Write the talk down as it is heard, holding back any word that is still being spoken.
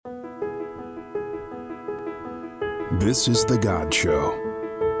This is The God Show,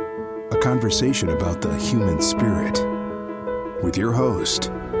 a conversation about the human spirit with your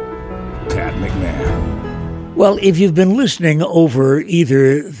host, Pat McMahon. Well, if you've been listening over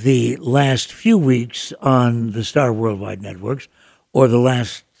either the last few weeks on the Star Worldwide networks or the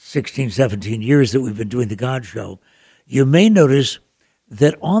last 16, 17 years that we've been doing The God Show, you may notice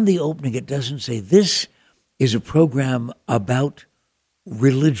that on the opening it doesn't say this is a program about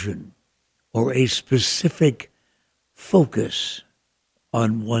religion or a specific focus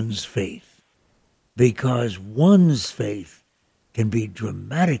on one's faith, because one's faith can be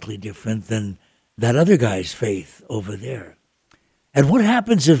dramatically different than that other guy's faith over there. And what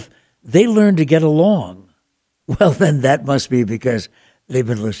happens if they learn to get along? Well, then that must be because they've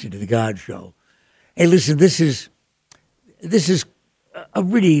been listening to The God Show. Hey, listen, this is a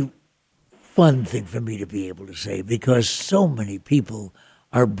really fun thing for me to be able to say, because so many people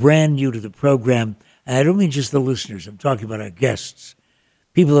are brand new to the program. And I don't mean just the listeners. I'm talking about our guests,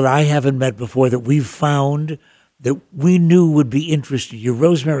 people that I haven't met before that we've found that we knew would be interested. You,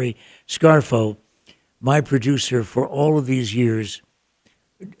 Rosemary Scarfo, my producer for all of these years,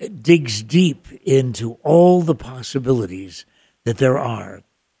 digs deep into all the possibilities that there are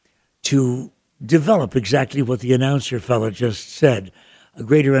to develop exactly what the announcer fella just said, a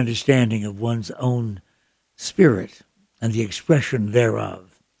greater understanding of one's own spirit and the expression thereof.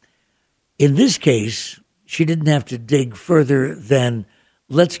 In this case, she didn't have to dig further than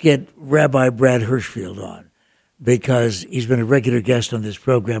let's get Rabbi Brad Hirschfield on, because he's been a regular guest on this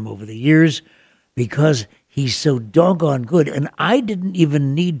program over the years, because he's so doggone good. And I didn't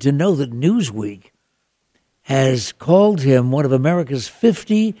even need to know that Newsweek has called him one of America's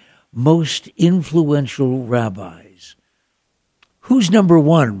 50 most influential rabbis. Who's number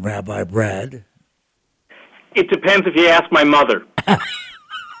one, Rabbi Brad? It depends if you ask my mother.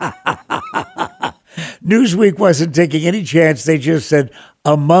 Newsweek wasn't taking any chance. They just said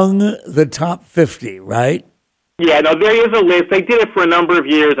among the top 50, right? Yeah, no, there is a list. They did it for a number of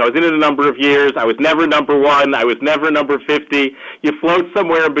years. I was in it a number of years. I was never number one. I was never number 50. You float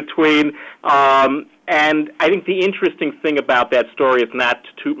somewhere in between. And I think the interesting thing about that story is not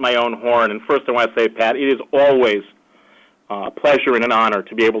to toot my own horn. And first I want to say, Pat, it is always a pleasure and an honor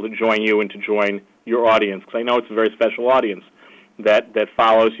to be able to join you and to join your audience, because I know it's a very special audience that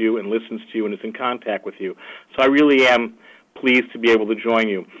follows you and listens to you and is in contact with you. So I really am pleased to be able to join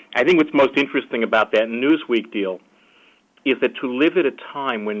you. I think what's most interesting about that Newsweek deal is that to live at a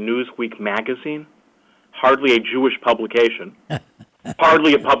time when Newsweek magazine, hardly a Jewish publication,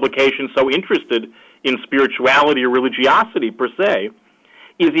 hardly a publication so interested in spirituality or religiosity per se,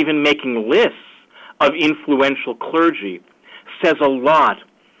 is even making lists of influential clergy, says a lot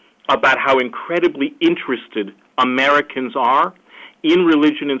about how incredibly interested Americans are in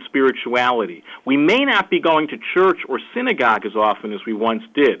religion and spirituality. We may not be going to church or synagogue as often as we once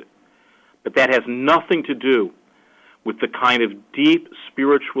did, but that has nothing to do with the kind of deep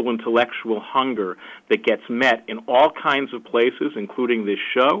spiritual, intellectual hunger that gets met in all kinds of places, including this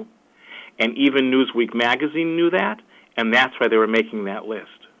show. And even Newsweek magazine knew that, and that's why they were making that list.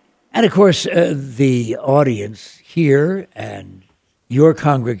 And, of course, the audience here and your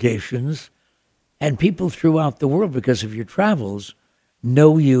congregations and people throughout the world, because of your travels,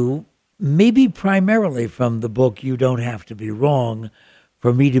 know you maybe primarily from the book You Don't Have to Be Wrong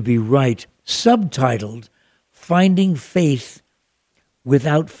for Me to Be Right, subtitled Finding Faith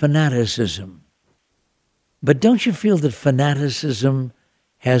Without Fanaticism. But don't you feel that fanaticism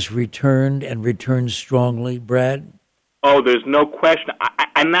has returned and returns strongly, Brad? Oh, there's no question.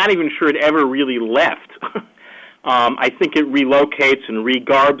 I'm not even sure it ever really left. I think it relocates and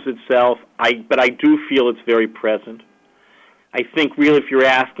regarbs itself, but I do feel it's very present. I think really if you're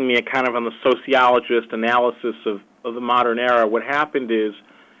asking me a kind of on the sociologist analysis of the modern era, what happened is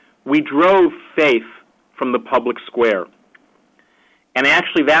we drove faith from the public square. And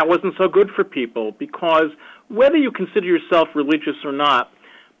actually that wasn't so good for people, because whether you consider yourself religious or not,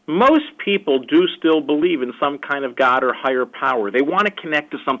 most people do still believe in some kind of God or higher power. They want to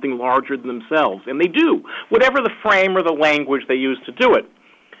connect to something larger than themselves, and they do, whatever the frame or the language they use to do it.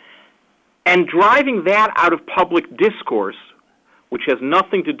 And driving that out of public discourse, which has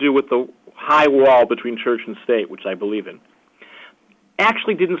nothing to do with the high wall between church and state, which I believe in,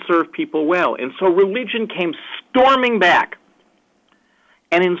 actually didn't serve people well. And so religion came storming back.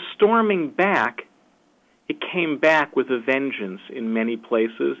 And in storming back, it came back with a vengeance in many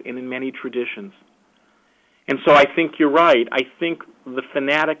places and in many traditions. And so I think you're right. I think the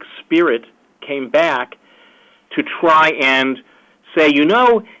fanatic spirit came back to try and say, you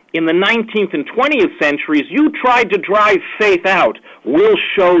know, in the 19th and 20th centuries, you tried to drive faith out. We'll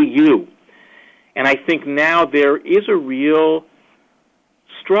show you. And I think now there is a real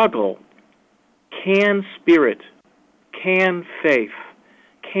struggle. Can spirit, can faith,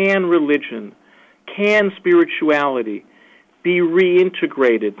 can religion, can spirituality be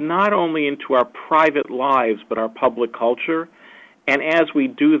reintegrated not only into our private lives but our public culture? And as we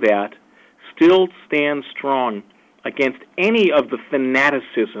do that, still stand strong against any of the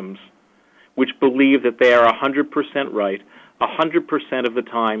fanaticisms which believe that they are 100% right 100% of the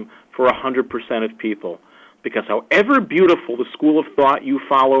time for 100% of people. Because however beautiful the school of thought you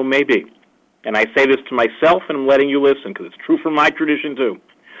follow may be, and I say this to myself and I'm letting you listen because it's true for my tradition too,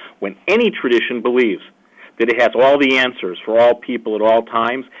 when any tradition believes that it has all the answers for all people at all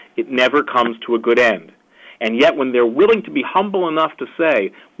times, it never comes to a good end. And yet when they're willing to be humble enough to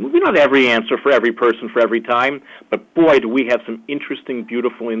say, we don't have every answer for every person for every time, but boy, do we have some interesting,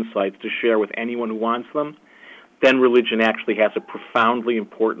 beautiful insights to share with anyone who wants them, then religion actually has a profoundly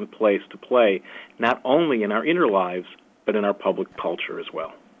important place to play, not only in our inner lives, but in our public culture as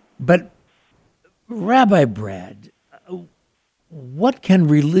well. But, Rabbi Brad, what can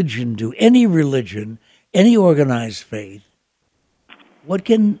religion do? Any religion, any organized faith, what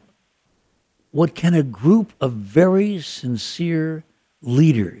can a group of very sincere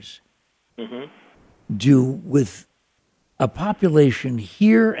leaders do with a population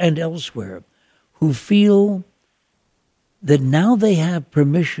here and elsewhere who feel that now they have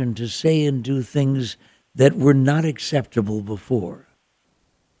permission to say and do things that were not acceptable before?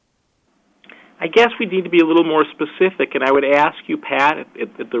 I guess we need to be a little more specific, and I would ask you, Pat,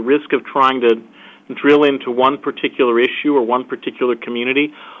 at the risk of trying to drill into one particular issue or one particular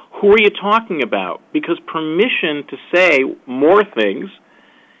community, who are you talking about? Because permission to say more things,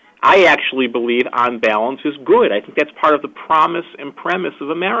 I actually believe, on balance, is good. I think that's part of the promise and premise of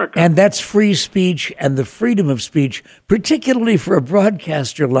America. And that's free speech and the freedom of speech, particularly for a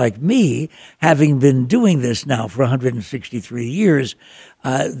broadcaster like me, having been doing this now for 163 years.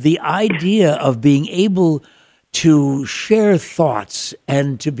 The idea of being able to share thoughts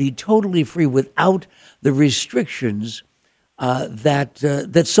and to be totally free without the restrictions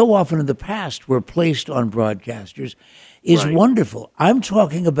that so often in the past were placed on broadcasters is wonderful. I'm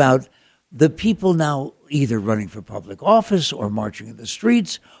talking about the people now either running for public office or marching in the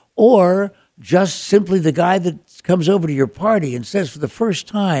streets, or just simply the guy that comes over to your party and says for the first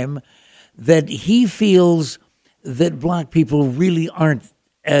time that he feels that black people really aren't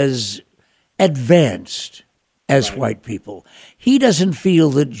as advanced as white people. He doesn't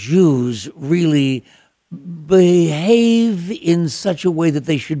feel that Jews really behave in such a way that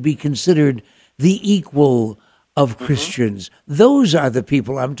they should be considered the equal of Christians. Those are the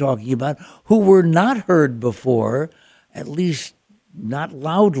people I'm talking about who were not heard before, at least not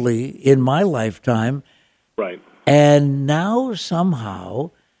loudly in my lifetime. Right. And now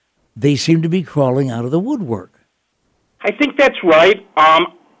somehow they seem to be crawling out of the woodwork. I think that's right. I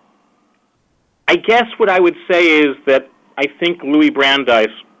guess what I would say is that I think Louis Brandeis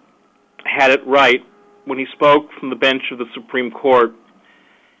had it right when he spoke from the bench of the Supreme Court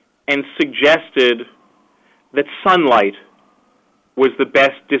and suggested that sunlight was the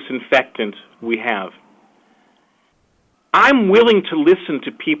best disinfectant we have. I'm willing to listen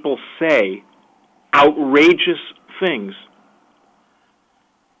to people say outrageous things.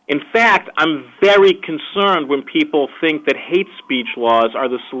 In fact, I'm very concerned when people think that hate speech laws are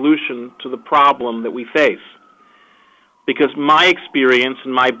the solution to the problem that we face. Because my experience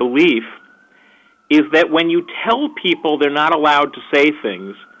and my belief is that when you tell people they're not allowed to say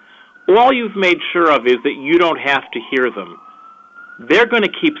things, all you've made sure of is that you don't have to hear them. They're going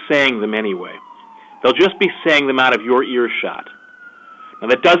to keep saying them anyway. They'll just be saying them out of your earshot. Now,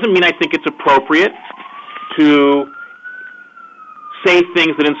 that doesn't mean I think it's appropriate to say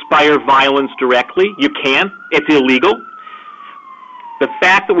things that inspire violence directly. You can't. It's illegal. The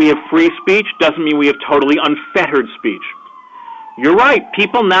fact that we have free speech doesn't mean we have totally unfettered speech. You're right.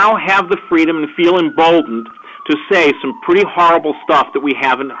 People now have the freedom and feel emboldened to say some pretty horrible stuff that we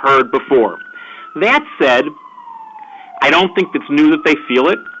haven't heard before. That said, I don't think it's new that they feel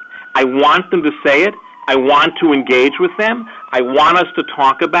it. I want them to say it. I want to engage with them. I want us to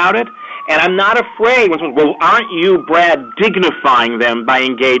talk about it. And I'm not afraid when someone says, well, aren't you, Brad, dignifying them by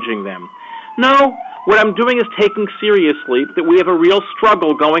engaging them? No, what I'm doing is taking seriously that we have a real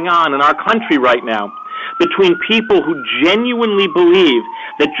struggle going on in our country right now between people who genuinely believe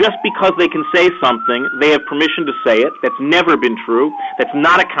that just because they can say something, they have permission to say it. That's never been true. That's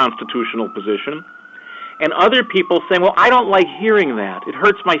not a constitutional position. And other people saying, well, I don't like hearing that. It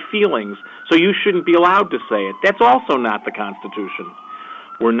hurts my feelings, so you shouldn't be allowed to say it. That's also not the Constitution.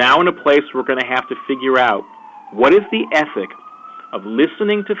 We're now in a place where we're going to have to figure out what is the ethic, of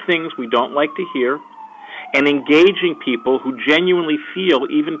listening to things we don't like to hear and engaging people who genuinely feel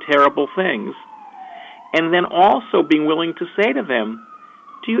even terrible things, and then also being willing to say to them,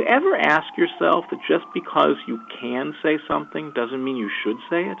 do you ever ask yourself that just because you can say something doesn't mean you should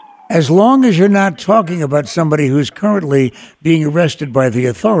say it? As long as you're not talking about somebody who's currently being arrested by the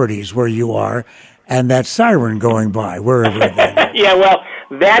authorities where you are and that siren going by, wherever it is. Yeah, well,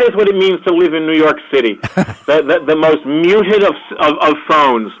 that is what it means to live in New York City. The most muted of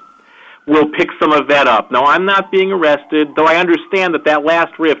phones will pick some of that up. Now, I'm not being arrested, though I understand that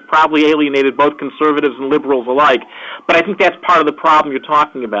last riff probably alienated both conservatives and liberals alike. But I think that's part of the problem you're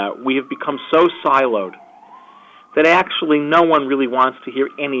talking about. We have become so siloed that actually no one really wants to hear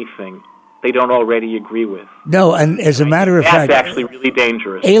anything they don't already agree with. No, and as a matter of fact, that's actually really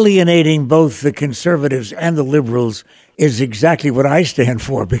dangerous. Alienating both the conservatives and the liberals is exactly what I stand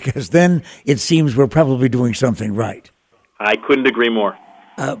for, because then it seems we're probably doing something right. I couldn't agree more.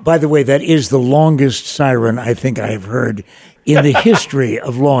 By the way, that is the longest siren I think I have heard in the history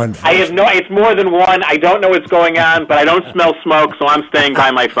of law enforcement. It's more than one. I don't know what's going on, but I don't smell smoke, so I'm staying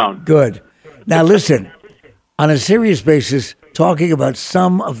by my phone. Good. Now listen, on a serious basis, talking about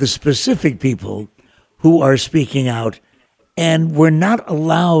some of the specific people who are speaking out and were not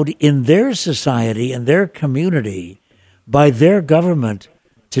allowed in their society and their community by their government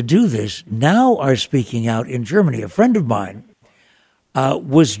to do this, now are speaking out in Germany. A friend of mine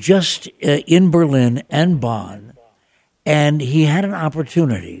was just in Berlin and Bonn, and he had an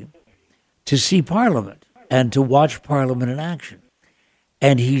opportunity to see Parliament and to watch Parliament in action.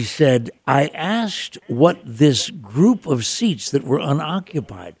 And he said, I asked what this group of seats that were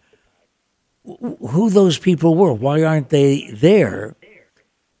unoccupied, who those people were, why aren't they there?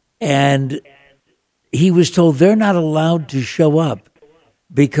 And he was told they're not allowed to show up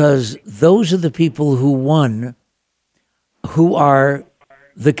because those are the people who won, who are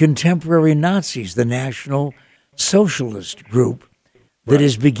the contemporary Nazis, the National Socialist group that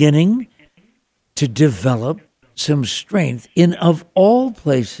is beginning to develop some strength in, of all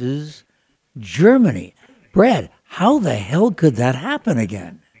places, Germany. Brad, how the hell could that happen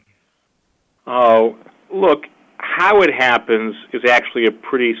again? Oh, look, how it happens is actually a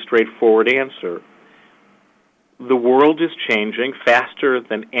pretty straightforward answer. The world is changing faster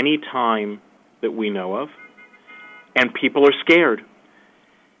than any time that we know of, and people are scared.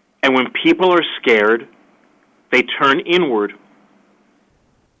 And when people are scared, they turn inward.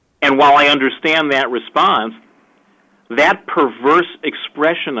 And while I understand that response, that perverse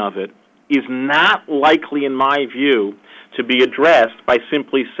expression of it is not likely, in my view, to be addressed by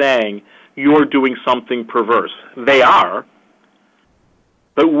simply saying, you're doing something perverse. They are.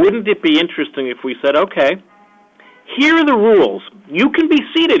 But wouldn't it be interesting if we said, okay, here are the rules. You can be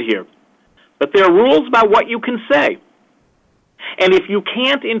seated here, but there are rules about what you can say. And if you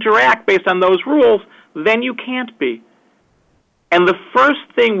can't interact based on those rules, then you can't be. And the first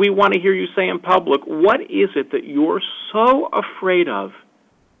thing we want to hear you say in public, what is it that you're so afraid of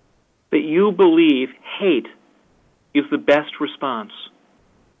that you believe hate is the best response?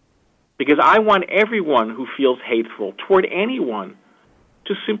 Because I want everyone who feels hateful toward anyone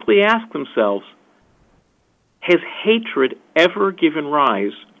to simply ask themselves, has hatred ever given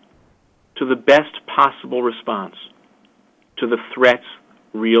rise to the best possible response to the threats,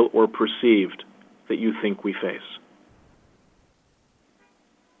 real or perceived, that you think we face?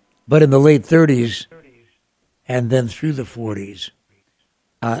 But in the late 30s and then through the 40s,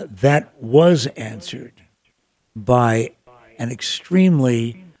 that was answered by an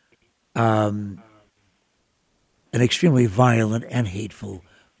extremely violent and hateful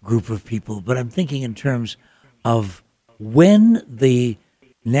group of people. But I'm thinking in terms of when the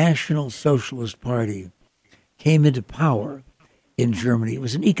National Socialist Party came into power in Germany, it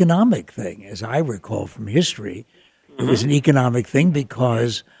was an economic thing, as I recall from history. It was an economic thing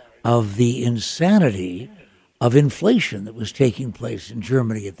because of the insanity of inflation that was taking place in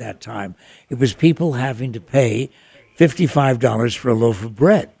Germany at that time. It was people having to pay $55 for a loaf of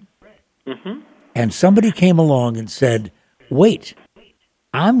bread. Mm-hmm. And somebody came along and said, wait,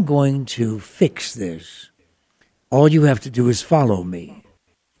 I'm going to fix this. All you have to do is follow me.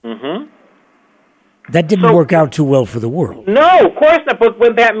 Mm-hmm. That didn't work out too well for the world. No, of course not. But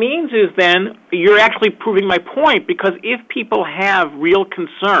what that means is then you're actually proving my point, because if people have real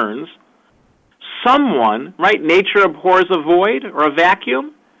concerns, someone, right, nature abhors a void or a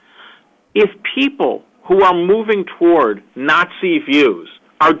vacuum. If people who are moving toward Nazi views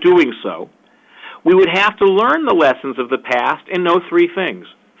are doing so, we would have to learn the lessons of the past and know three things.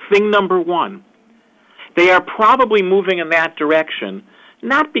 Thing number one, they are probably moving in that direction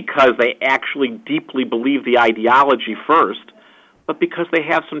not because they actually deeply believe the ideology first, but because they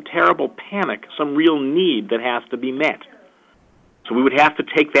have some terrible panic, some real need that has to be met. So we would have to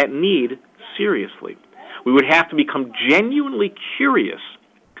take that need seriously. We would have to become genuinely curious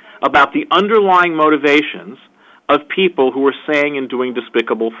about the underlying motivations of people who are saying and doing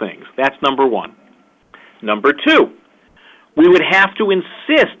despicable things. That's number one. Number two, we would have to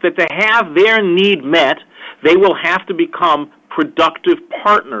insist that to have their need met, they will have to become productive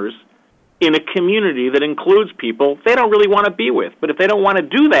partners in a community that includes people they don't really want to be with. But if they don't want to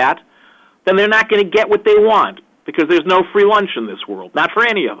do that, then they're not going to get what they want, because there's no free lunch in this world, not for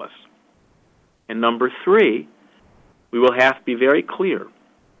any of us. And number three, we will have to be very clear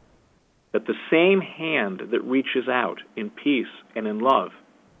that the same hand that reaches out in peace and in love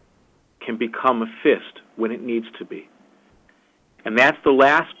can become a fist when it needs to be. And that's the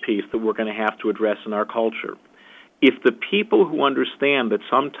last piece that we're going to have to address in our culture. If the people who understand that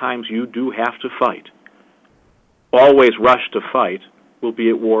sometimes you do have to fight always rush to fight, we'll be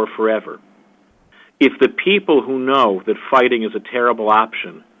at war forever. If the people who know that fighting is a terrible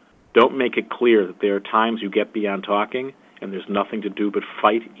option don't make it clear that there are times you get beyond talking and there's nothing to do but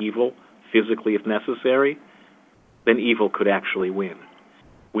fight evil physically if necessary, then evil could actually win.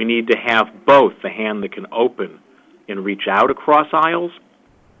 We need to have both the hand that can open and reach out across aisles,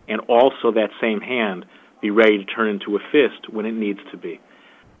 and also that same hand be ready to turn into a fist when it needs to be.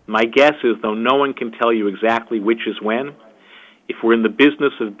 My guess is, though no one can tell you exactly which is when, if we're in the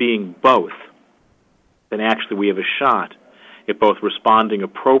business of being both, then actually we have a shot at both responding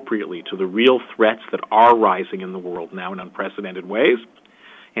appropriately to the real threats that are rising in the world now in unprecedented ways,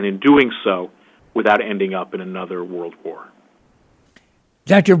 and in doing so without ending up in another world war.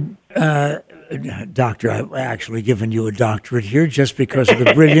 Doctor, I've actually given you a doctorate here just because of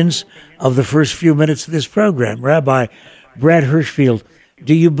the brilliance of the first few minutes of this program. Rabbi Brad Hirschfield,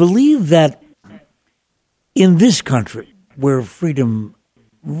 do you believe that in this country, where freedom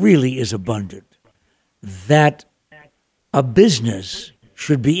really is abundant, that a business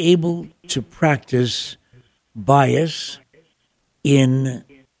should be able to practice bias in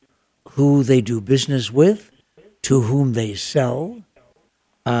who they do business with, to whom they sell,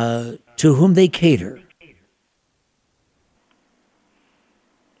 to whom they cater?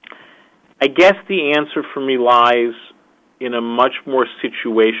 I guess the answer for me lies in a much more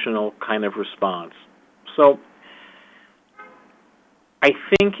situational kind of response. So I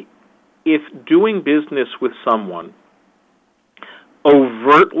think if doing business with someone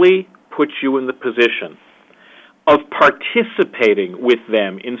overtly puts you in the position of participating with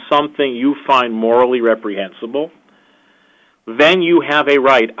them in something you find morally reprehensible, then you have a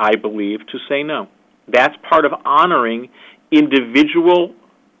right, I believe, to say no. That's part of honoring individual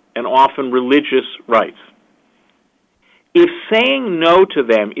and often religious rights. If saying no to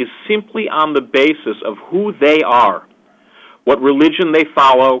them is simply on the basis of who they are, what religion they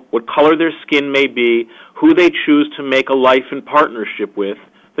follow, what color their skin may be, who they choose to make a life in partnership with,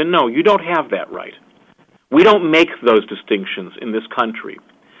 then no, you don't have that right. We don't make those distinctions in this country.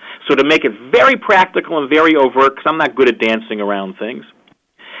 So to make it very practical and very overt, because I'm not good at dancing around things,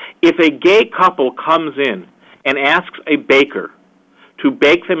 if a gay couple comes in and asks a baker to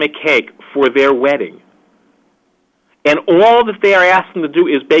bake them a cake for their wedding, and all that they are asking to do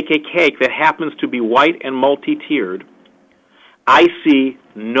is bake a cake that happens to be white and multi-tiered, I see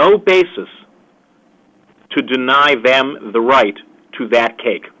no basis to deny them the right to that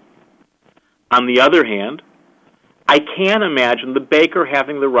cake. On the other hand, I can imagine the baker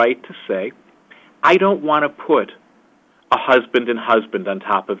having the right to say, I don't want to put a husband and husband on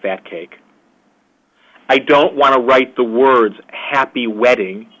top of that cake. I don't want to write the words, happy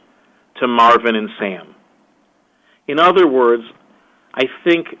wedding, to Marvin and Sam. In other words, I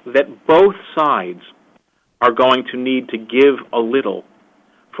think that both sides are going to need to give a little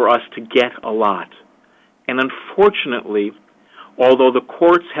for us to get a lot. And unfortunately, although the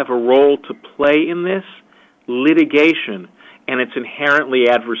courts have a role to play in this, litigation and its inherently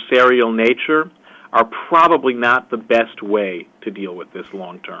adversarial nature are probably not the best way to deal with this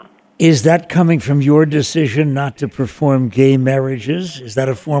long term. Is that coming from your decision not to perform gay marriages? Is that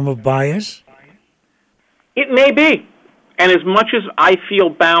a form of bias? It may be. And as much as I feel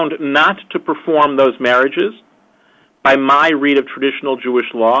bound not to perform those marriages by my read of traditional Jewish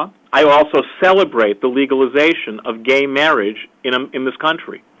law, I also celebrate the legalization of gay marriage in this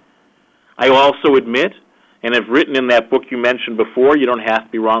country. I also admit, and have written in that book you mentioned before, You Don't Have to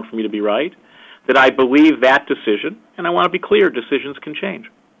Be Wrong for Me to Be Right, that I believe that decision, and I want to be clear, decisions can change,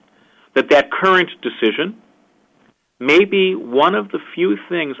 that current decision may be one of the few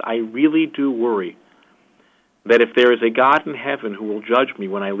things I really do worry, that if there is a God in heaven who will judge me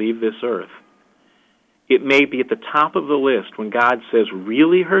when I leave this earth, it may be at the top of the list when God says,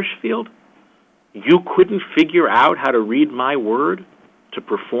 really, Hirschfield? You couldn't figure out how to read my word to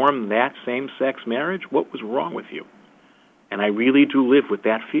perform that same-sex marriage? What was wrong with you? And I really do live with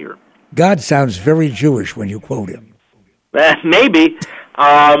that fear. God sounds very Jewish when you quote him. Maybe.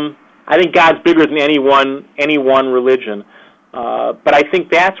 I think God's bigger than any one religion. But I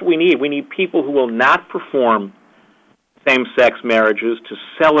think that's what we need. We need people who will not perform same-sex marriages to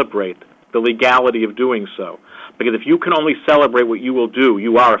celebrate the legality of doing so. Because if you can only celebrate what you will do,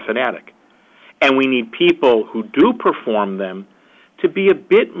 you are a fanatic. And we need people who do perform them to be a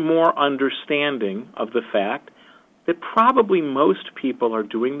bit more understanding of the fact that probably most people are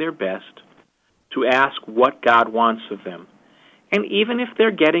doing their best to ask what God wants of them. And even if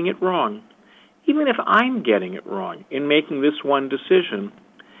they're getting it wrong, even if I'm getting it wrong in making this one decision,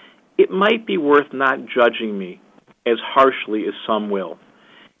 it might be worth not judging me as harshly as some will.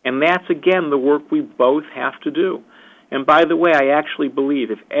 And that's, again, the work we both have to do. And by the way, I actually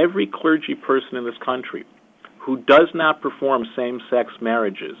believe if every clergy person in this country who does not perform same-sex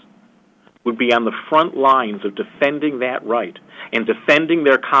marriages would be on the front lines of defending that right and defending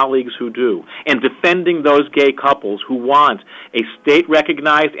their colleagues who do and defending those gay couples who want a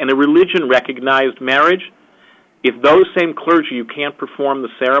state-recognized and a religion-recognized marriage, if those same clergy who can't perform the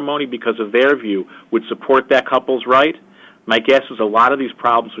ceremony because of their view would support that couple's right, my guess is a lot of these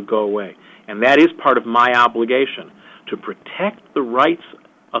problems would go away. And that is part of my obligation, to protect the rights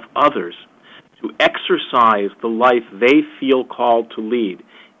of others, to exercise the life they feel called to lead,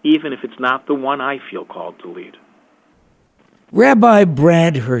 even if it's not the one I feel called to lead. Rabbi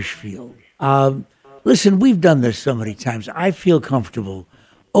Brad Hirschfield, listen, we've done this so many times. I feel comfortable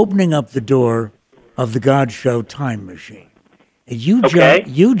opening up the door of the God Show time machine. And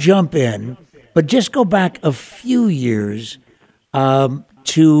you jump in, but just go back a few years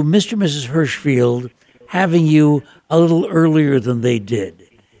to Mr. and Mrs. Hirschfield having you a little earlier than they did.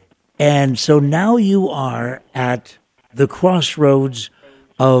 And so now you are at the crossroads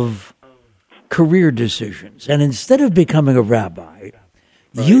of career decisions. And instead of becoming a rabbi,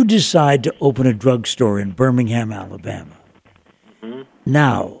 you decide to open a drugstore in Birmingham, Alabama. Mm-hmm.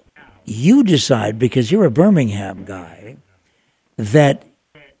 Now, you decide, because you're a Birmingham guy, that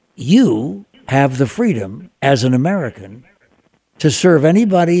you have the freedom as an American to serve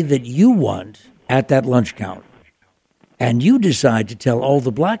anybody that you want at that lunch counter. And you decide to tell all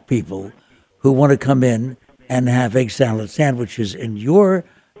the black people who want to come in and have egg salad sandwiches in your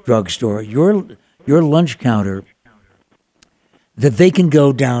drugstore, your lunch counter, that they can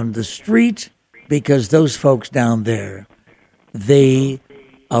go down the street because those folks down there, they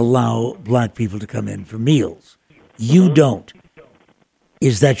allow black people to come in for meals. You don't.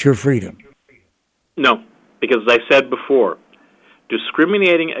 Is that your freedom? No, because as I said before,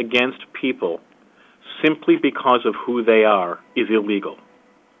 discriminating against people simply because of who they are is illegal.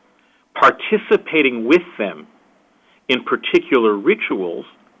 Participating with them in particular rituals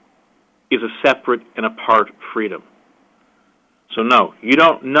is a separate and apart freedom. So no,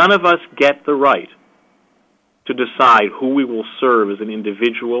 none of us get the right to decide who we will serve as an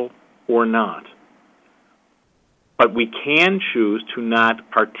individual or not. But we can choose to not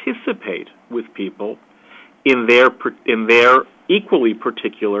participate with people in their equally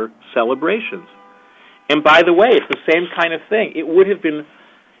particular celebrations. And by the way, it's the same kind of thing. It would have been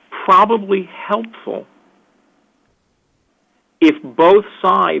probably helpful if both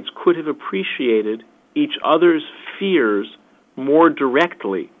sides could have appreciated each other's fears more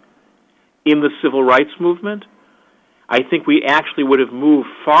directly in the civil rights movement. I think we actually would have moved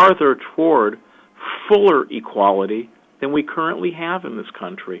farther toward fuller equality than we currently have in this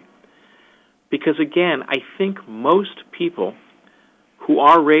country. Because again, I think most people who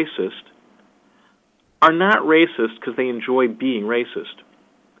are racist are not racist because they enjoy being racist.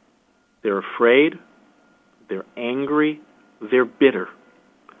 They're afraid, they're angry, they're bitter.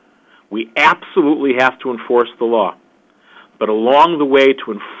 We absolutely have to enforce the law. But along the way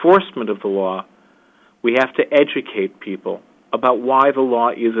to enforcement of the law, we have to educate people about why the law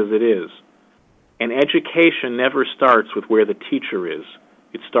is as it is. And education never starts with where the teacher is.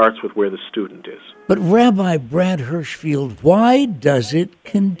 It starts with where the student is. But Rabbi Brad Hirschfield, why does it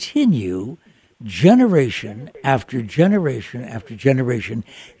continue generation after generation after generation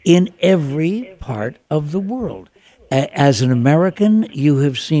in every part of the world? As an American, you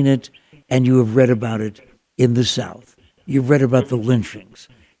have seen it and you have read about it in the South. You've read about the lynchings.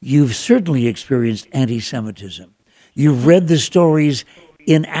 You've certainly experienced anti-Semitism. You've read the stories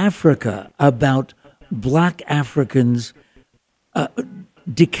in Africa about black Africans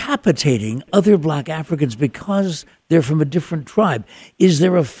decapitating other black Africans because they're from a different tribe. Is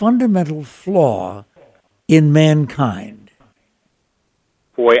there a fundamental flaw in mankind?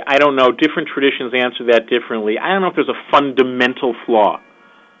 Boy, I don't know. Different traditions answer that differently. I don't know if there's a fundamental flaw.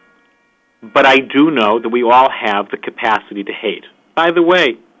 But I do know that we all have the capacity to hate. By the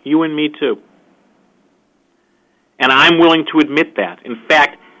way, you and me too. And I'm willing to admit that. In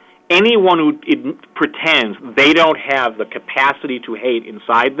fact, anyone who pretends they don't have the capacity to hate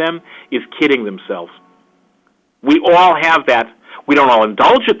inside them is kidding themselves. We all have that. We don't all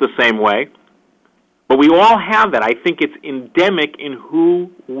indulge it the same way, but we all have that. I think it's endemic in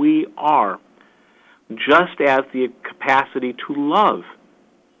who we are, just as the capacity to love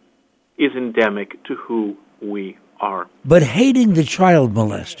is endemic to who we are. But hating the child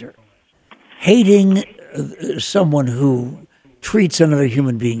molester, hating someone who treats another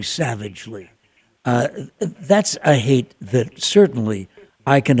human being savagely, that's a hate that certainly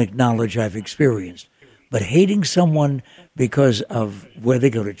I can acknowledge I've experienced. But hating someone because of where they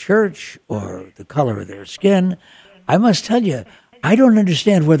go to church or the color of their skin, I must tell you, I don't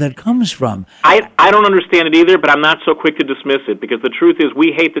understand where that comes from. I don't understand it either, but I'm not so quick to dismiss it, because the truth is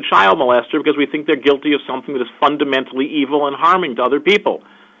we hate the child molester because we think they're guilty of something that is fundamentally evil and harming to other people.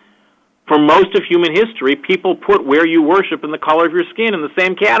 For most of human history, people put where you worship and the color of your skin in the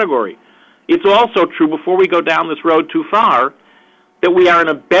same category. It's also true, before we go down this road too far, that we are in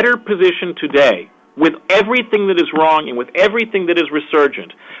a better position today, with everything that is wrong and with everything that is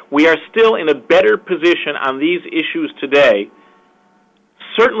resurgent. We are still in a better position on these issues today,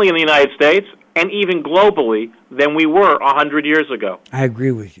 certainly in the United States and even globally, than we were 100 years ago. I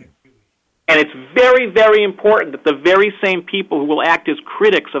agree with you. And it's very, very important that the very same people who will act as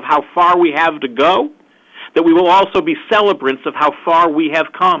critics of how far we have to go, that we will also be celebrants of how far we have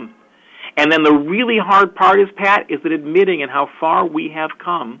come. And then the really hard part is, Pat, is that admitting in how far we have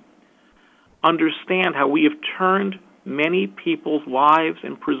come, understand how we have turned many people's lives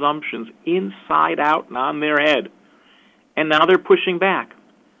and presumptions inside out and on their head. And now they're pushing back.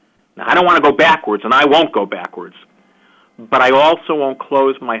 Now, I don't want to go backwards, and I won't go backwards. But I also won't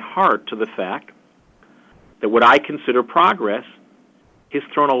close my heart to the fact that what I consider progress has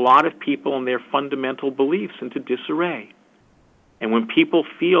thrown a lot of people and their fundamental beliefs into disarray. And when people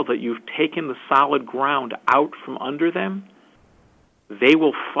feel that you've taken the solid ground out from under them, they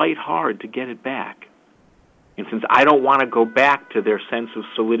will fight hard to get it back. And since I don't want to go back to their sense of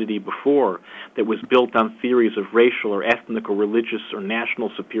solidity before, that was built on theories of racial or ethnic or religious or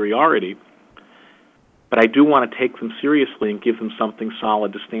national superiority, but I do want to take them seriously and give them something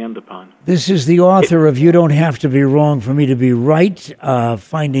solid to stand upon. This is the author of You Don't Have to Be Wrong for Me to Be Right,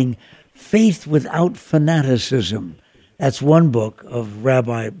 Finding Faith Without Fanaticism. That's one book of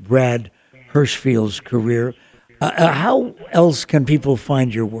Rabbi Brad Hirschfield's career. How else can people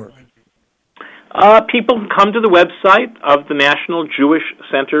find your work? People can come to the website of the National Jewish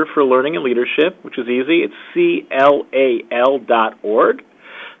Center for Learning and Leadership, which is easy. It's CLAL.org.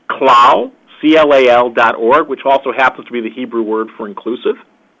 CLAL, CLAL.org, which also happens to be the Hebrew word for inclusive.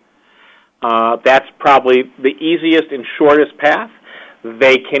 That's probably the easiest and shortest path.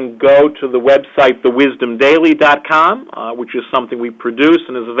 They can go to the website, thewisdomdaily.com, which is something we produce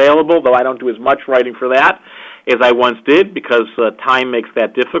and is available, though I don't do as much writing for that as I once did, because time makes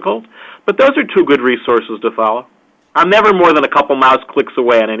that difficult. But those are two good resources to follow. I'm never more than a couple mouse clicks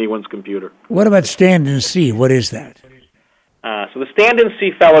away on anyone's computer. What about Stand and See? What is that? So the Stand and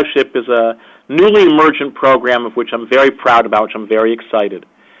See Fellowship is a newly emergent program of which I'm very proud about, which I'm very excited.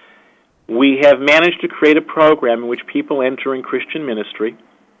 We have managed to create a program in which people entering Christian ministry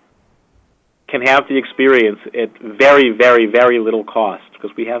can have the experience at very, very, very little cost,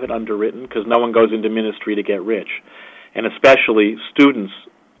 because we have it underwritten, because no one goes into ministry to get rich. And especially students,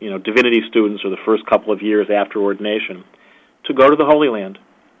 divinity students, or the first couple of years after ordination, to go to the Holy Land.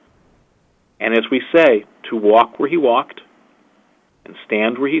 And as we say, to walk where he walked, and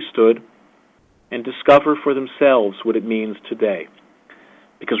stand where he stood, and discover for themselves what it means today.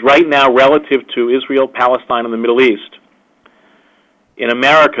 Because right now, relative to Israel, Palestine, and the Middle East, in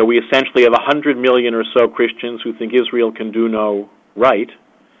America, we essentially have 100 million or so Christians who think Israel can do no right,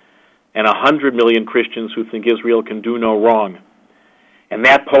 and 100 million Christians who think Israel can do no wrong. And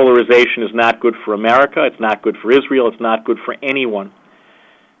that polarization is not good for America, it's not good for Israel, it's not good for anyone.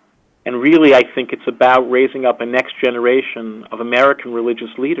 And really, I think it's about raising up a next generation of American religious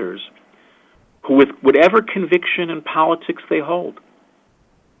leaders who, with whatever conviction and politics they hold,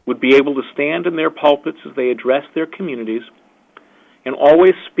 would be able to stand in their pulpits as they address their communities and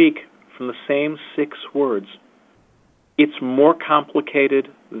always speak from the same 6 words. It's more complicated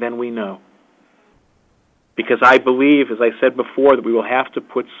than we know. Because I believe, as I said before, that we will have to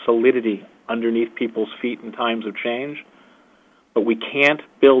put solidity underneath people's feet in times of change, but we can't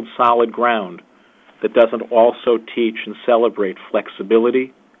build solid ground that doesn't also teach and celebrate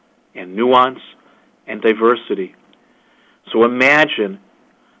flexibility and nuance and diversity. So imagine,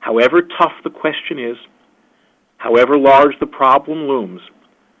 however tough the question is, however large the problem looms,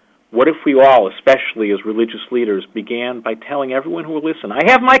 what if we all, especially as religious leaders, began by telling everyone who will listen,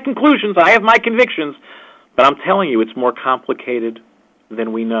 I have my conclusions, I have my convictions, but I'm telling you it's more complicated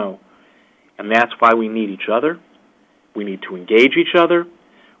than we know. And that's why we need each other. We need to engage each other.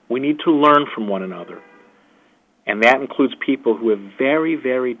 We need to learn from one another. And that includes people who have very,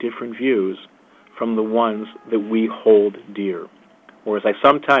 very different views from the ones that we hold dear. Or as I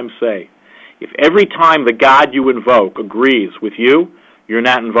sometimes say, if every time the God you invoke agrees with you, you're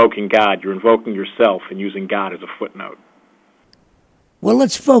not invoking God, you're invoking yourself and using God as a footnote. Well,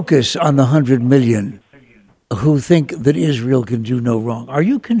 let's focus on the 100 million who think that Israel can do no wrong. Are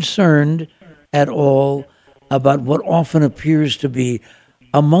you concerned at all about what often appears to be,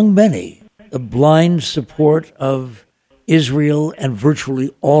 among many, the blind support of Israel and virtually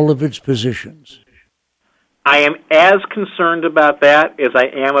all of its positions? I am as concerned about that as I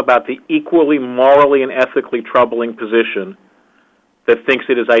am about the equally morally and ethically troubling position that thinks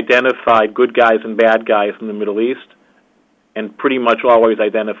it has identified good guys and bad guys in the Middle East and pretty much always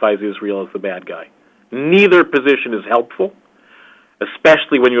identifies Israel as the bad guy. Neither position is helpful,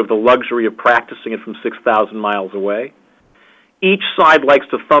 especially when you have the luxury of practicing it from 6,000 miles away. Each side likes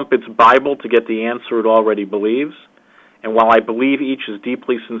to thump its Bible to get the answer it already believes, and while I believe each is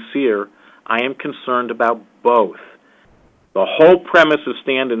deeply sincere, I am concerned about both. The whole premise of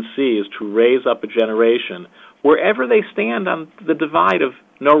Stand and See is to raise up a generation, wherever they stand on the divide of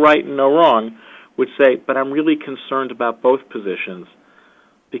no right and no wrong, would say, but I'm really concerned about both positions,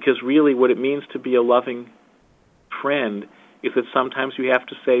 because really what it means to be a loving friend is that sometimes you have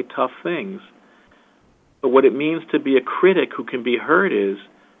to say tough things. But what it means to be a critic who can be heard is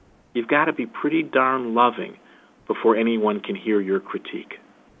you've got to be pretty darn loving before anyone can hear your critique.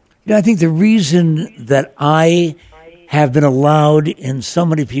 You know, I think the reason that I have been allowed in so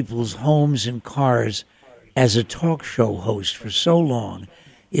many people's homes and cars as a talk show host for so long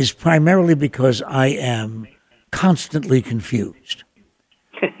is primarily because I am constantly confused.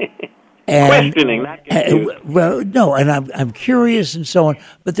 And, questioning, not confused. Well, no, and I'm curious and so on,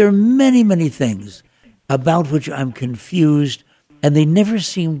 but there are many, many things about which I'm confused, and they never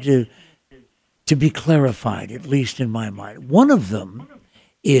seem to be clarified, at least in my mind. One of them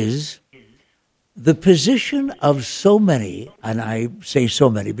is the position of so many, and I say so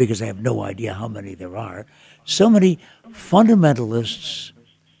many because I have no idea how many there are, so many fundamentalists,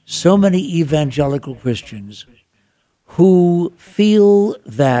 so many evangelical Christians who feel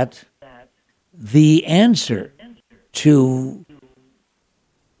that the answer to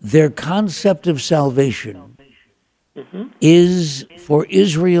their concept of salvation is for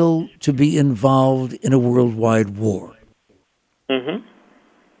Israel to be involved in a worldwide war.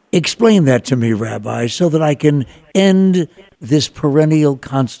 Explain that to me, Rabbi, so that I can end this perennial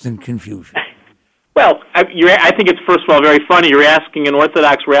constant confusion. Well, I think it's, first of all, very funny. You're asking an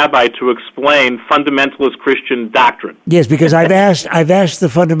Orthodox rabbi to explain fundamentalist Christian doctrine. Yes, because I've asked the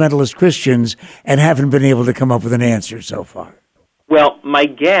fundamentalist Christians and haven't been able to come up with an answer so far. Well, my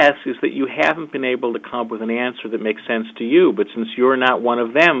guess is that you haven't been able to come up with an answer that makes sense to you, but since you're not one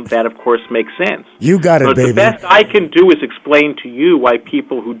of them, that, of course, makes sense. You got it, so baby. The best I can do is explain to you why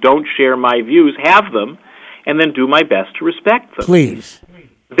people who don't share my views have them, and then do my best to respect them. Please.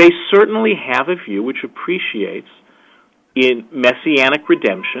 They certainly have a view which appreciates in messianic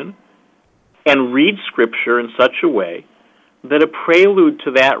redemption and reads Scripture in such a way that a prelude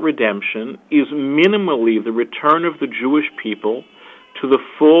to that redemption is minimally the return of the Jewish people to the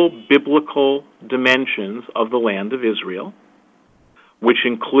full biblical dimensions of the land of Israel, which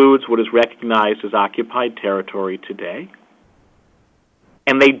includes what is recognized as occupied territory today.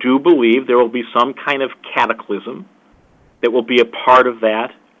 And they do believe there will be some kind of cataclysm that will be a part of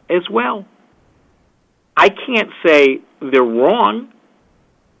that as well. I can't say they're wrong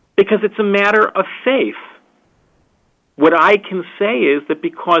because it's a matter of faith. What I can say is that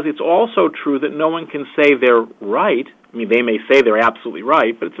because it's also true that no one can say they're right, I mean, they may say they're absolutely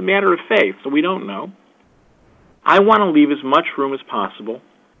right, but it's a matter of faith, so we don't know. I want to leave as much room as possible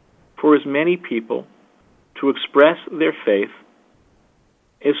for as many people to express their faith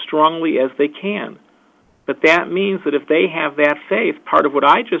as strongly as they can. But that means that if they have that faith, part of what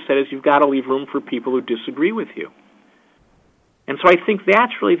I just said is you've got to leave room for people who disagree with you. And so I think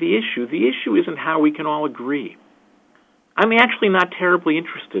that's really the issue. The issue isn't how we can all agree. I'm actually not terribly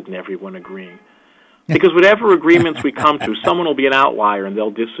interested in everyone agreeing. Because whatever agreements we come to, someone will be an outlier and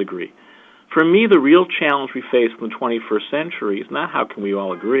they'll disagree. For me, the real challenge we face in the 21st century is not how can we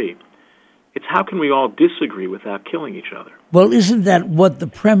all agree. It's how can we all disagree without killing each other? Well, isn't that what the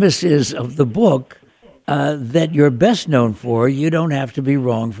premise is of the book that you're best known for? You don't have to be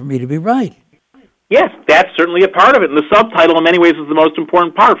wrong for me to be right. Yes, that's certainly a part of it. And the subtitle, in many ways, is the most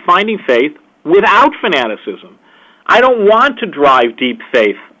important part, finding faith without fanaticism. I don't want to drive deep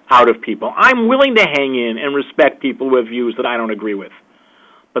faith out of people. I'm willing to hang in and respect people who have views that I don't agree with.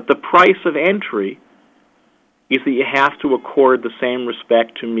 But the price of entry is that you have to accord the same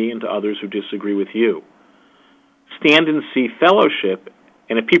respect to me and to others who disagree with you. Stand and See Fellowship,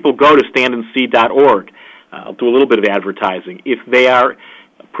 and if people go to standandsee.org, I'll do a little bit of advertising. If they are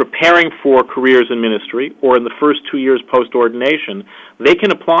preparing for careers in ministry or in the first 2 years post-ordination, they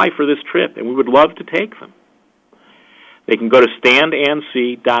can apply for this trip, and we would love to take them. They can go to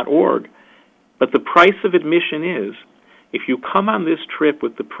standandsee.org. But the price of admission is, if you come on this trip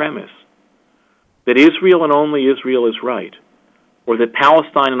with the premise that Israel and only Israel is right, or that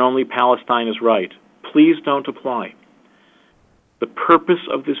Palestine and only Palestine is right, please don't apply. The purpose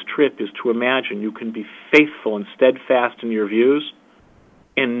of this trip is to imagine you can be faithful and steadfast in your views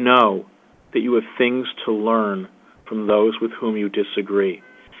and know that you have things to learn from those with whom you disagree,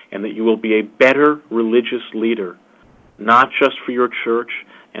 and that you will be a better religious leader, not just for your church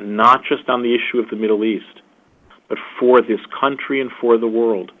and not just on the issue of the Middle East, but for this country and for the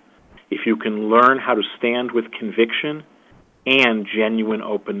world, if you can learn how to stand with conviction and genuine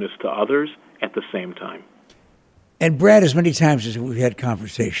openness to others at the same time. And Brad, as many times as we've had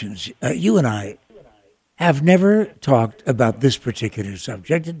conversations, you and I have never talked about this particular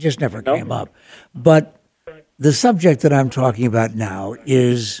subject. It just never came up. But the subject that I'm talking about now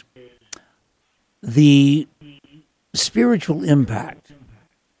is the spiritual impact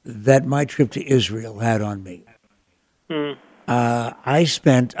that my trip to Israel had on me. I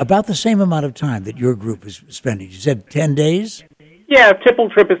spent about the same amount of time that your group is spending. You said 10 days? Yeah, a typical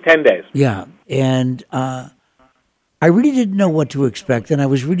trip is 10 days. Yeah, and I really didn't know what to expect, and I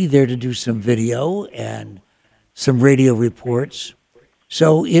was really there to do some video and some radio reports.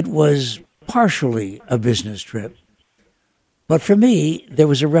 So it was partially a business trip. But for me, there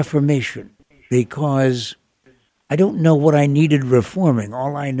was a reformation because I don't know what I needed reforming.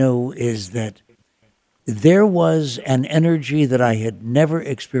 All I know is that there was an energy that I had never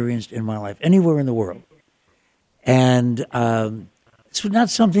experienced in my life, anywhere in the world. And this was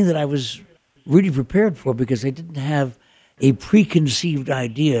not something that I was really prepared for because I didn't have a preconceived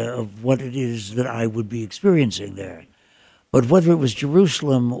idea of what it is that I would be experiencing there. But whether it was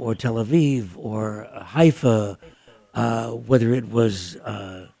Jerusalem or Tel Aviv or Haifa, whether it was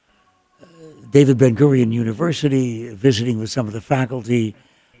David Ben-Gurion University, visiting with some of the faculty,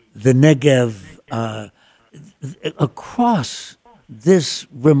 the Negev, across this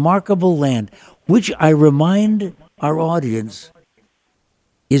remarkable land, which I remind our audience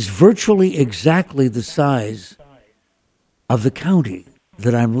is virtually exactly the size of the county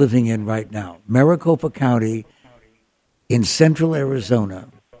that I'm living in right now, Maricopa County in central Arizona,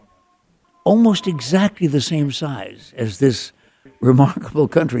 almost exactly the same size as this remarkable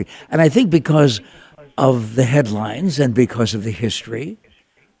country. And I think because of the headlines and because of the history,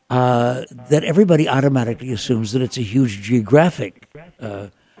 that everybody automatically assumes that it's a huge geographic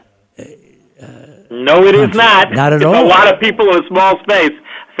No, it is not. Not at it's all. A lot of people in a small space.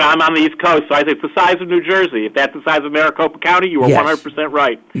 So I'm on the East Coast, so I say it's the size of New Jersey. If that's the size of Maricopa County, you are 100%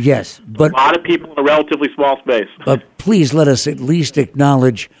 right. Yes, but a lot of people in a relatively small space. But please let us at least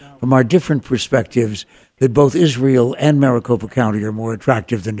acknowledge from our different perspectives that both Israel and Maricopa County are more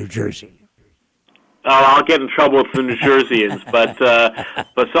attractive than New Jersey. I'll get in trouble with the New Jerseyans, but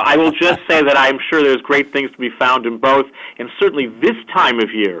so I will just say that I'm sure there's great things to be found in both, and certainly this time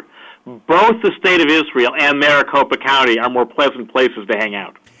of year, both the state of Israel and Maricopa County are more pleasant places to hang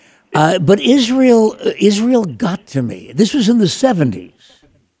out. But Israel got to me. This was in the 70s.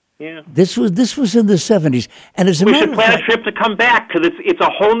 Yeah. This was in the 70s, and as a we matter should of plan fact, a trip to come back because it's a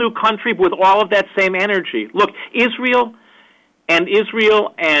whole new country with all of that same energy. Look, Israel and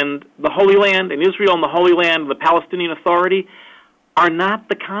the Holy Land, and Israel and the Holy Land, the Palestinian Authority, are not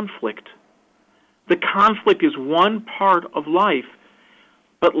the conflict. The conflict is one part of life,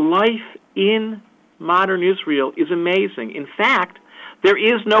 but life in modern Israel is amazing. In fact, there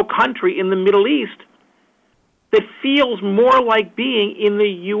is no country in the Middle East that feels more like being in the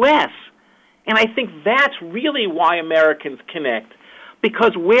U.S. And I think that's really why Americans connect.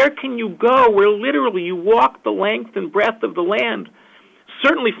 Because where can you go where literally you walk the length and breadth of the land,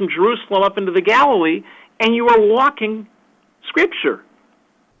 certainly from Jerusalem up into the Galilee, and you are walking Scripture.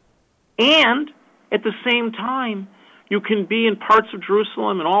 And at the same time, you can be in parts of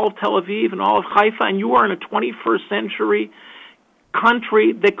Jerusalem and all of Tel Aviv and all of Haifa, and you are in a 21st century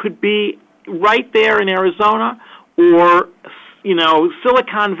country that could be right there in Arizona or,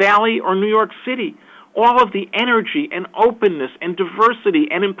 Silicon Valley or New York City. All of the energy and openness and diversity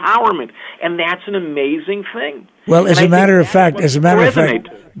and empowerment, and that's an amazing thing. Well, as a matter of fact,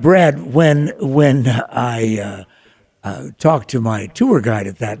 Brad, when I talked to my tour guide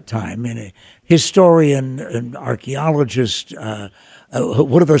at that time, and a historian, an archaeologist,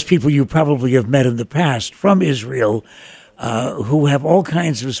 one of those people you probably have met in the past from Israel, who have all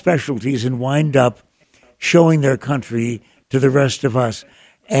kinds of specialties and wind up showing their country to the rest of us.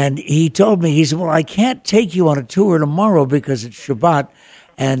 And he told me, he said, well, I can't take you on a tour tomorrow because it's Shabbat,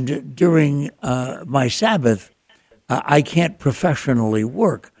 and during my Sabbath, I can't professionally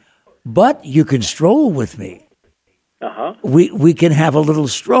work. But you can stroll with me. Uh-huh. We can have a little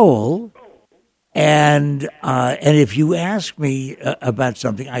stroll, and if you ask me about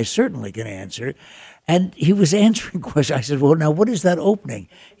something, I certainly can answer. And he was answering questions. I said, well, now, what is that opening?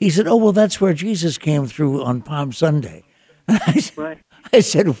 He said, oh, well, that's where Jesus came through on Palm Sunday. I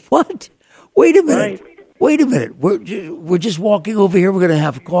said, what? Wait a minute. Right. Wait a minute. We're just walking over here. We're going to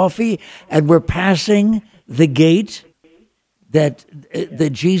have coffee, and we're passing the gate that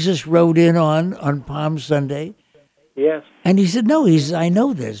Jesus rode in on Palm Sunday. Yes. And he said, no. He says, I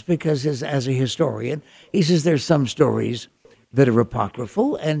know this because as a historian, he says there's some stories that are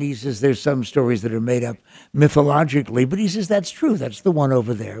apocryphal, and he says there's some stories that are made up mythologically, but he says that's true. That's the one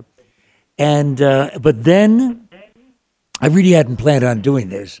over there. And but then I really hadn't planned on doing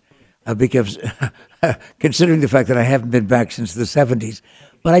this because considering the fact that I haven't been back since the 70s.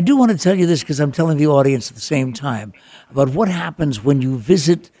 But I do want to tell you this because I'm telling the audience at the same time about what happens when you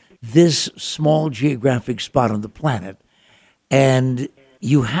visit this small geographic spot on the planet and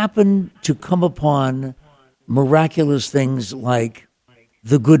you happen to come upon miraculous things like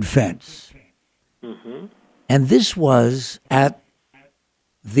the good fence. Mm-hmm. And this was at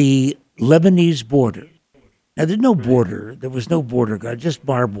the Lebanese border. Now, there's no border. There was no border guard, just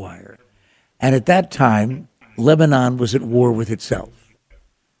barbed wire. And at that time, Lebanon was at war with itself.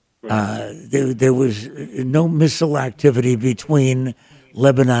 There was no missile activity between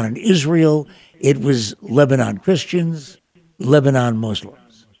Lebanon and Israel. It was Lebanon Christians, Lebanon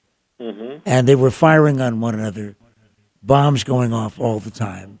Muslims. Mm-hmm. And they were firing on one another, bombs going off all the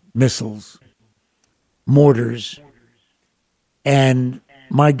time, missiles, mortars. And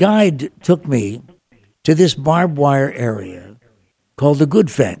my guide took me to this barbed wire area called the Good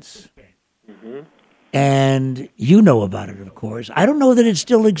Fence. Mm-hmm. And you know about it, of course. I don't know that it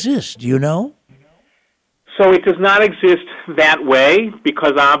still exists. Do you know? So it does not exist that way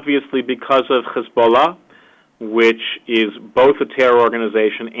because of Hezbollah, which is both a terror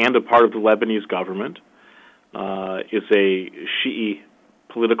organization and a part of the Lebanese government, is a Shi'i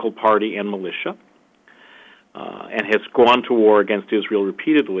political party and militia, and has gone to war against Israel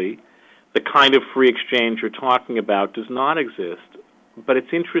repeatedly. The kind of free exchange you're talking about does not exist. But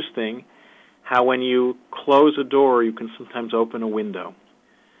it's interesting how when you close a door, you can sometimes open a window.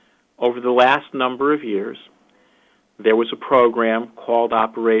 Over the last number of years, there was a program called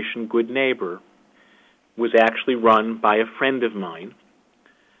Operation Good Neighbor. It was actually run by a friend of mine,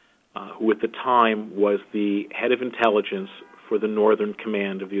 who at the time was the head of intelligence for the Northern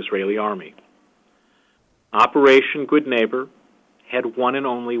Command of the Israeli Army. Operation Good Neighbor had one and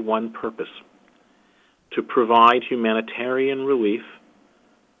only one purpose: to provide humanitarian relief,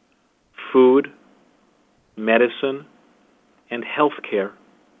 food, medicine, and health care,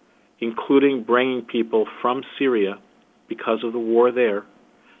 including bringing people from Syria, because of the war there,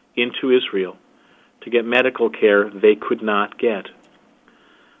 into Israel to get medical care they could not get.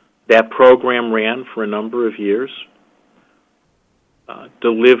 That program ran for a number of years,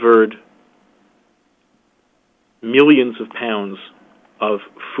 delivered millions of pounds of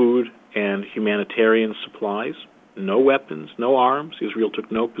food and humanitarian supplies, no weapons, no arms. Israel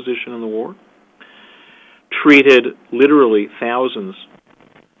took no position in the war. Treated literally thousands,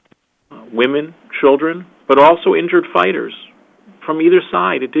 women, children, but also injured fighters from either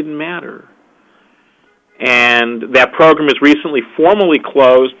side. It didn't matter. And that program is recently formally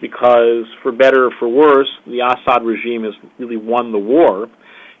closed because, for better or for worse, the Assad regime has really won the war.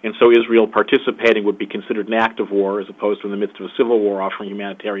 And so Israel participating would be considered an act of war as opposed to in the midst of a civil war offering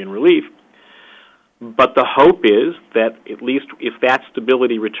humanitarian relief. But the hope is that at least if that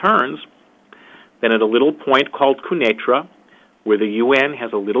stability returns, then at a little point called Quneitra, where the UN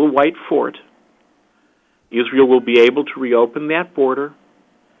has a little white fort, Israel will be able to reopen that border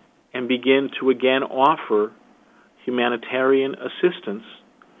and begin to again offer humanitarian assistance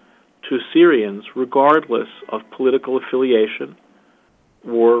to Syrians regardless of political affiliation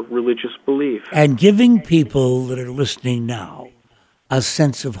or religious belief. And giving people that are listening now a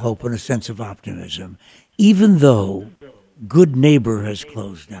sense of hope and a sense of optimism, even though Good Neighbor has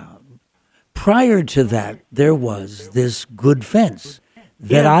closed down. Prior to that, there was this Good Fence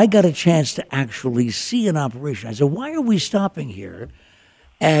that I got a chance to actually see in operation. I said, why are we stopping here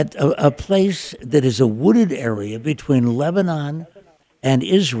at a place that is a wooded area between Lebanon and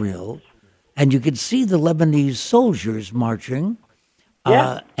Israel, and you could see the Lebanese soldiers marching,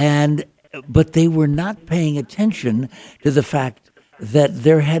 but they were not paying attention to the fact that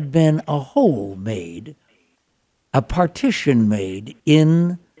there had been a hole made, a partition made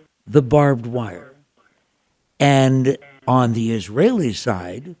in the barbed wire. And on the Israeli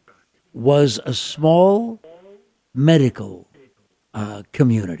side was a small medical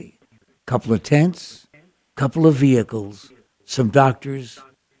community, couple of tents, couple of vehicles, some doctors,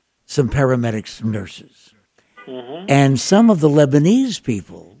 some paramedics, some nurses. Mm-hmm. And some of the Lebanese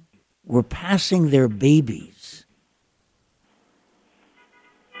people were passing their babies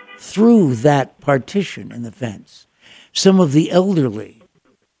through that partition in the fence. Some of the elderly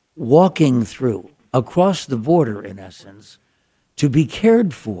walking through, across the border, in essence, to be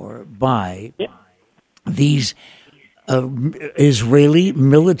cared for by these Israeli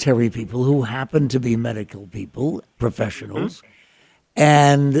military people who happen to be medical people, professionals,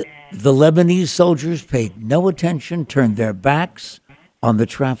 and the Lebanese soldiers paid no attention, turned their backs on the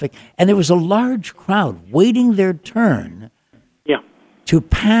traffic, and there was a large crowd waiting their turn to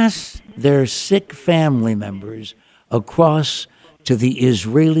pass their sick family members across to the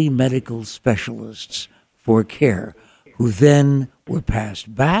Israeli medical specialists for care, who then were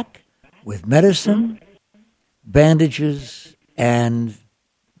passed back with medicine, bandages, and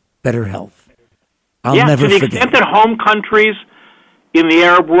better health. I'll never forget. To the extent that home countries in the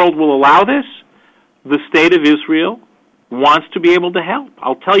Arab world will allow this, the state of Israel wants to be able to help.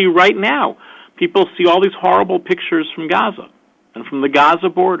 I'll tell you right now, people see all these horrible pictures from Gaza and from the Gaza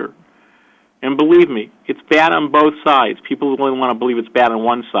border. And believe me, it's bad on both sides. People only want to believe it's bad on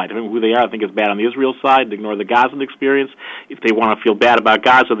one side. I don't know who they are. I think it's bad on the Israel side. They ignore the Gazan experience. If they want to feel bad about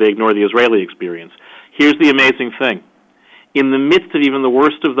Gaza, they ignore the Israeli experience. Here's the amazing thing. In the midst of even the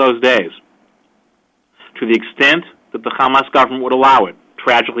worst of those days, to the extent that the Hamas government would allow it,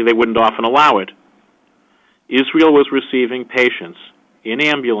 tragically they wouldn't often allow it, Israel was receiving patients in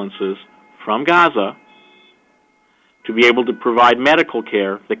ambulances from Gaza to be able to provide medical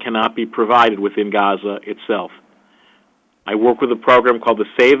care that cannot be provided within Gaza itself. I work with a program called the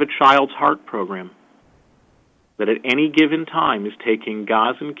Save a Child's Heart program that at any given time is taking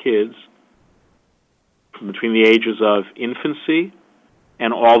Gazan kids from between the ages of infancy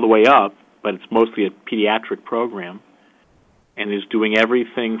and all the way up, but it's mostly a pediatric program, and is doing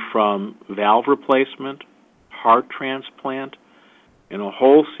everything from valve replacement, heart transplant, and a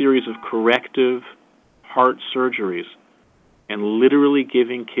whole series of corrective heart surgeries, and literally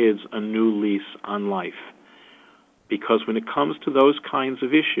giving kids a new lease on life. Because when it comes to those kinds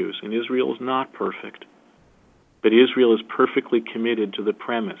of issues, and Israel is not perfect, but Israel is perfectly committed to the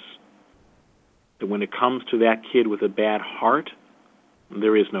premise that when it comes to that kid with a bad heart,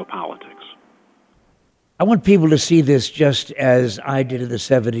 there is no politics. I want people to see this just as I did in the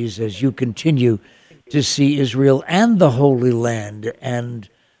 70s, as you continue to see Israel and the Holy Land and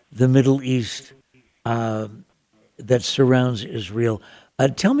the Middle East that surrounds Israel.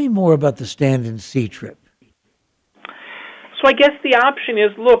 Tell me more about the Stand and See trip. So I guess the option is,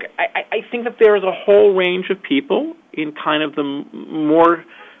 look, I think that there is a whole range of people in kind of the more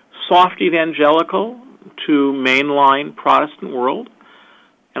soft evangelical to mainline Protestant world,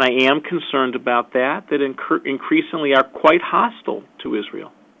 and I am concerned about that increasingly are quite hostile to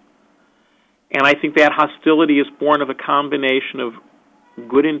Israel. And I think that hostility is born of a combination of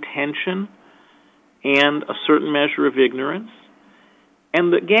good intention and a certain measure of ignorance.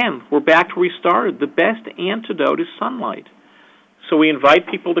 And again, we're back to where we started. The best antidote is sunlight. So we invite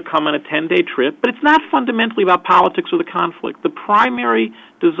people to come on a 10-day trip, but it's not fundamentally about politics or the conflict. The primary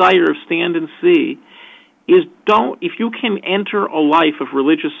desire of Stand and See is if you can enter a life of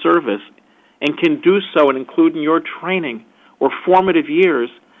religious service and can do so and include in your training or formative years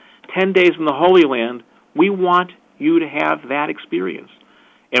 10 days in the Holy Land, we want you to have that experience.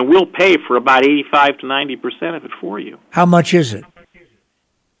 And we'll pay for about 85 to 90% of it for you. How much is it?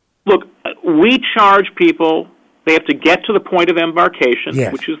 Look, we charge people, they have to get to the point of embarkation,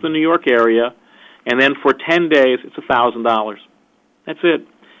 yes, which is the New York area, and then for 10 days, it's $1,000. That's it.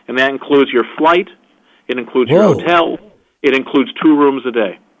 And that includes your flight, it includes your hotel, it includes 2 rooms a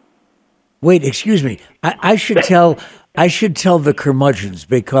day. Wait, excuse me. I should tell the curmudgeons,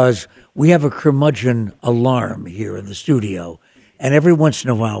 because we have a curmudgeon alarm here in the studio, and every once in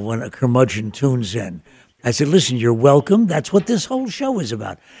a while when a curmudgeon tunes in, I said, listen, you're welcome. That's what this whole show is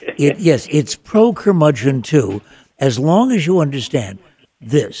about. Yes, it's pro-curmudgeon, too, as long as you understand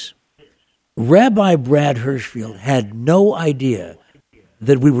this. Rabbi Brad Hirschfield had no idea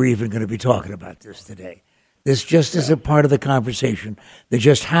that we were even going to be talking about this today. This just is a part of the conversation that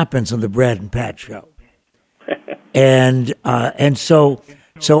just happens on the Brad and Pat show. And so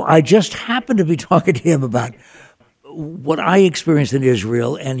I just happened to be talking to him about what I experienced in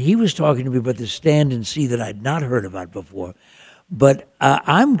Israel, and he was talking to me about the stand and see that I'd not heard about before. But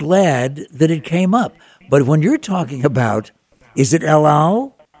I'm glad that it came up. But when you're talking about, is it El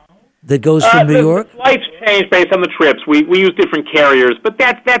Al that goes from New York? The flights change based on the trips. We use different carriers, but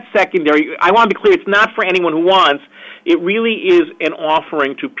that's secondary. I want to be clear, it's not for anyone who wants. It really is an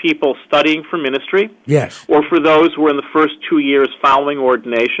offering to people studying for ministry. Yes. Or for those who are in the first 2 years following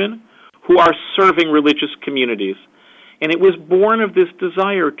ordination, who are serving religious communities. And it was born of this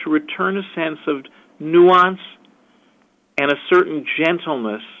desire to return a sense of nuance and a certain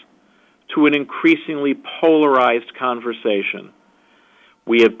gentleness to an increasingly polarized conversation.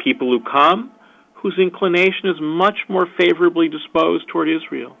 We have people who come whose inclination is much more favorably disposed toward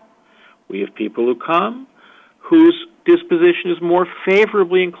Israel. We have people who come whose disposition is more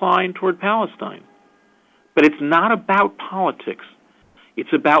favorably inclined toward Palestine. But it's not about politics.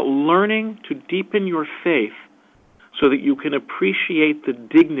 It's about learning to deepen your faith so that you can appreciate the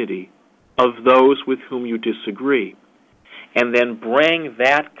dignity of those with whom you disagree, and then bring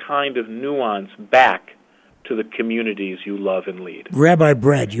that kind of nuance back to the communities you love and lead. Rabbi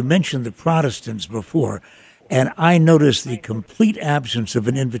Brad, you mentioned the Protestants before, and I noticed the complete absence of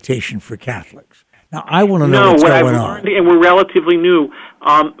an invitation for Catholics. Now, I want to know what's going on. And we're relatively new.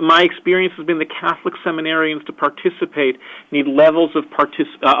 My experience has been the Catholic seminarians to participate need levels of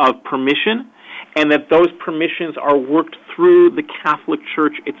permission, and that those permissions are worked through the Catholic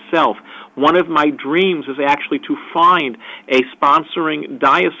Church itself. One of my dreams is actually to find a sponsoring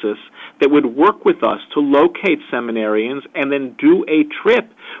diocese that would work with us to locate seminarians and then do a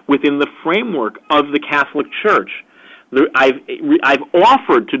trip within the framework of the Catholic Church. I've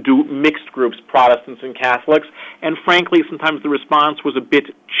offered to do mixed groups, Protestants and Catholics, and frankly, sometimes the response was a bit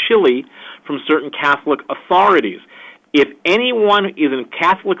chilly from certain Catholic authorities. If anyone is in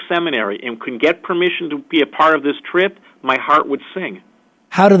Catholic seminary and can get permission to be a part of this trip, my heart would sing.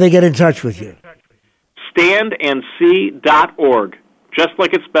 How do they get in touch with you? standandsee.org, just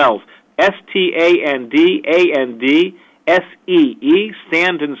like it spells. STANDANDSEE,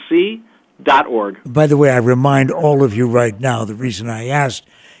 standandsee.org. By the way, I remind all of you right now, the reason I asked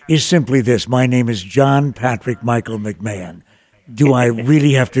is simply this. My name is John Patrick Michael McMahon. Do I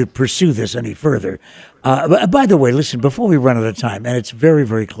really have to pursue this any further? By the way, listen, before we run out of time, and it's very,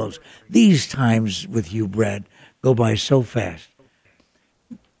 very close, these times with you, Brad, go by so fast.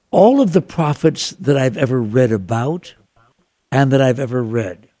 All of the prophets that I've ever read about and that I've ever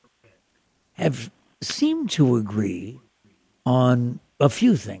read have seemed to agree on a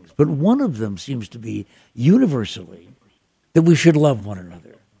few things, but one of them seems to be universally that we should love one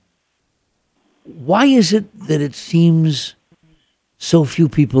another. Why is it that it seems so few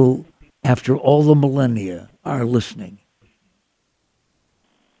people, after all the millennia, are listening?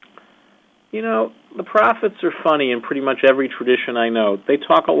 You know, the prophets are funny in pretty much every tradition I know. They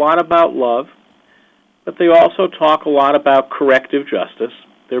talk a lot about love, but they also talk a lot about corrective justice.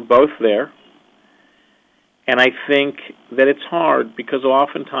 They're both there. And I think that it's hard because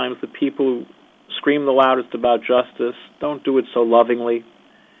oftentimes the people who scream the loudest about justice don't do it so lovingly.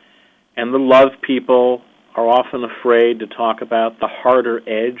 And the love people are often afraid to talk about the harder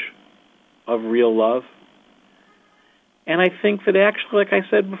edge of real love. And I think that actually, like I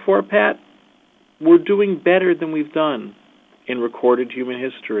said before, Pat, we're doing better than we've done in recorded human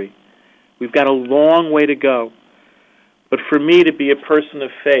history. We've got a long way to go. But for me to be a person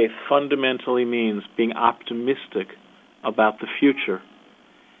of faith fundamentally means being optimistic about the future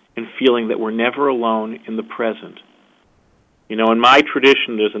and feeling that we're never alone in the present. You know, in my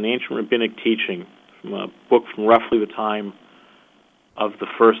tradition, there's an ancient rabbinic teaching from a book from roughly the time of the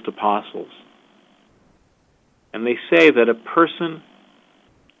first apostles. And they say that a person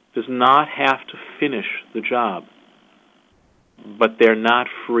does not have to finish the job, but they're not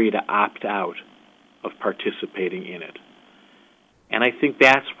free to opt out of participating in it. And I think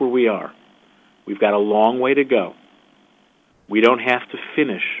that's where we are. We've got a long way to go. We don't have to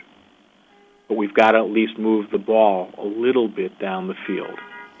finish, but we've got to at least move the ball a little bit down the field.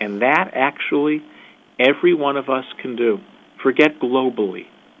 And that actually every one of us can do. Forget globally.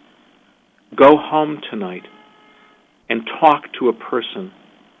 Go home tonight and talk to a person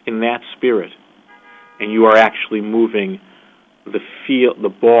in that spirit, and you are actually moving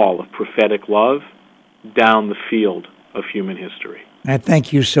the ball of prophetic love down the field of human history. And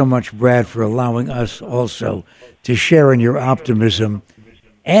thank you so much, Brad, for allowing us also to share in your optimism.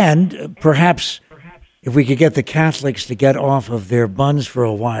 And perhaps if we could get the Catholics to get off of their buns for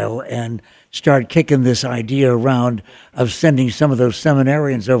a while and start kicking this idea around of sending some of those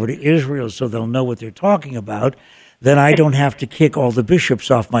seminarians over to Israel so they'll know what they're talking about, then I don't have to kick all the bishops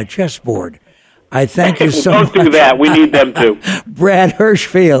off my chessboard. I thank you so much. Don't do that. We need them too. Brad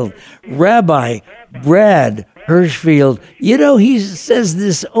Hirschfield, Rabbi Brad Hirschfield. You know, he says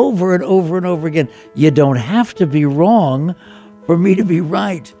this over and over and over again. You don't have to be wrong for me to be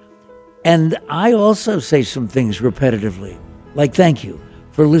right. And I also say some things repetitively, like thank you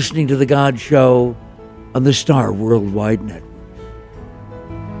for listening to The God Show on the Star Worldwide Network.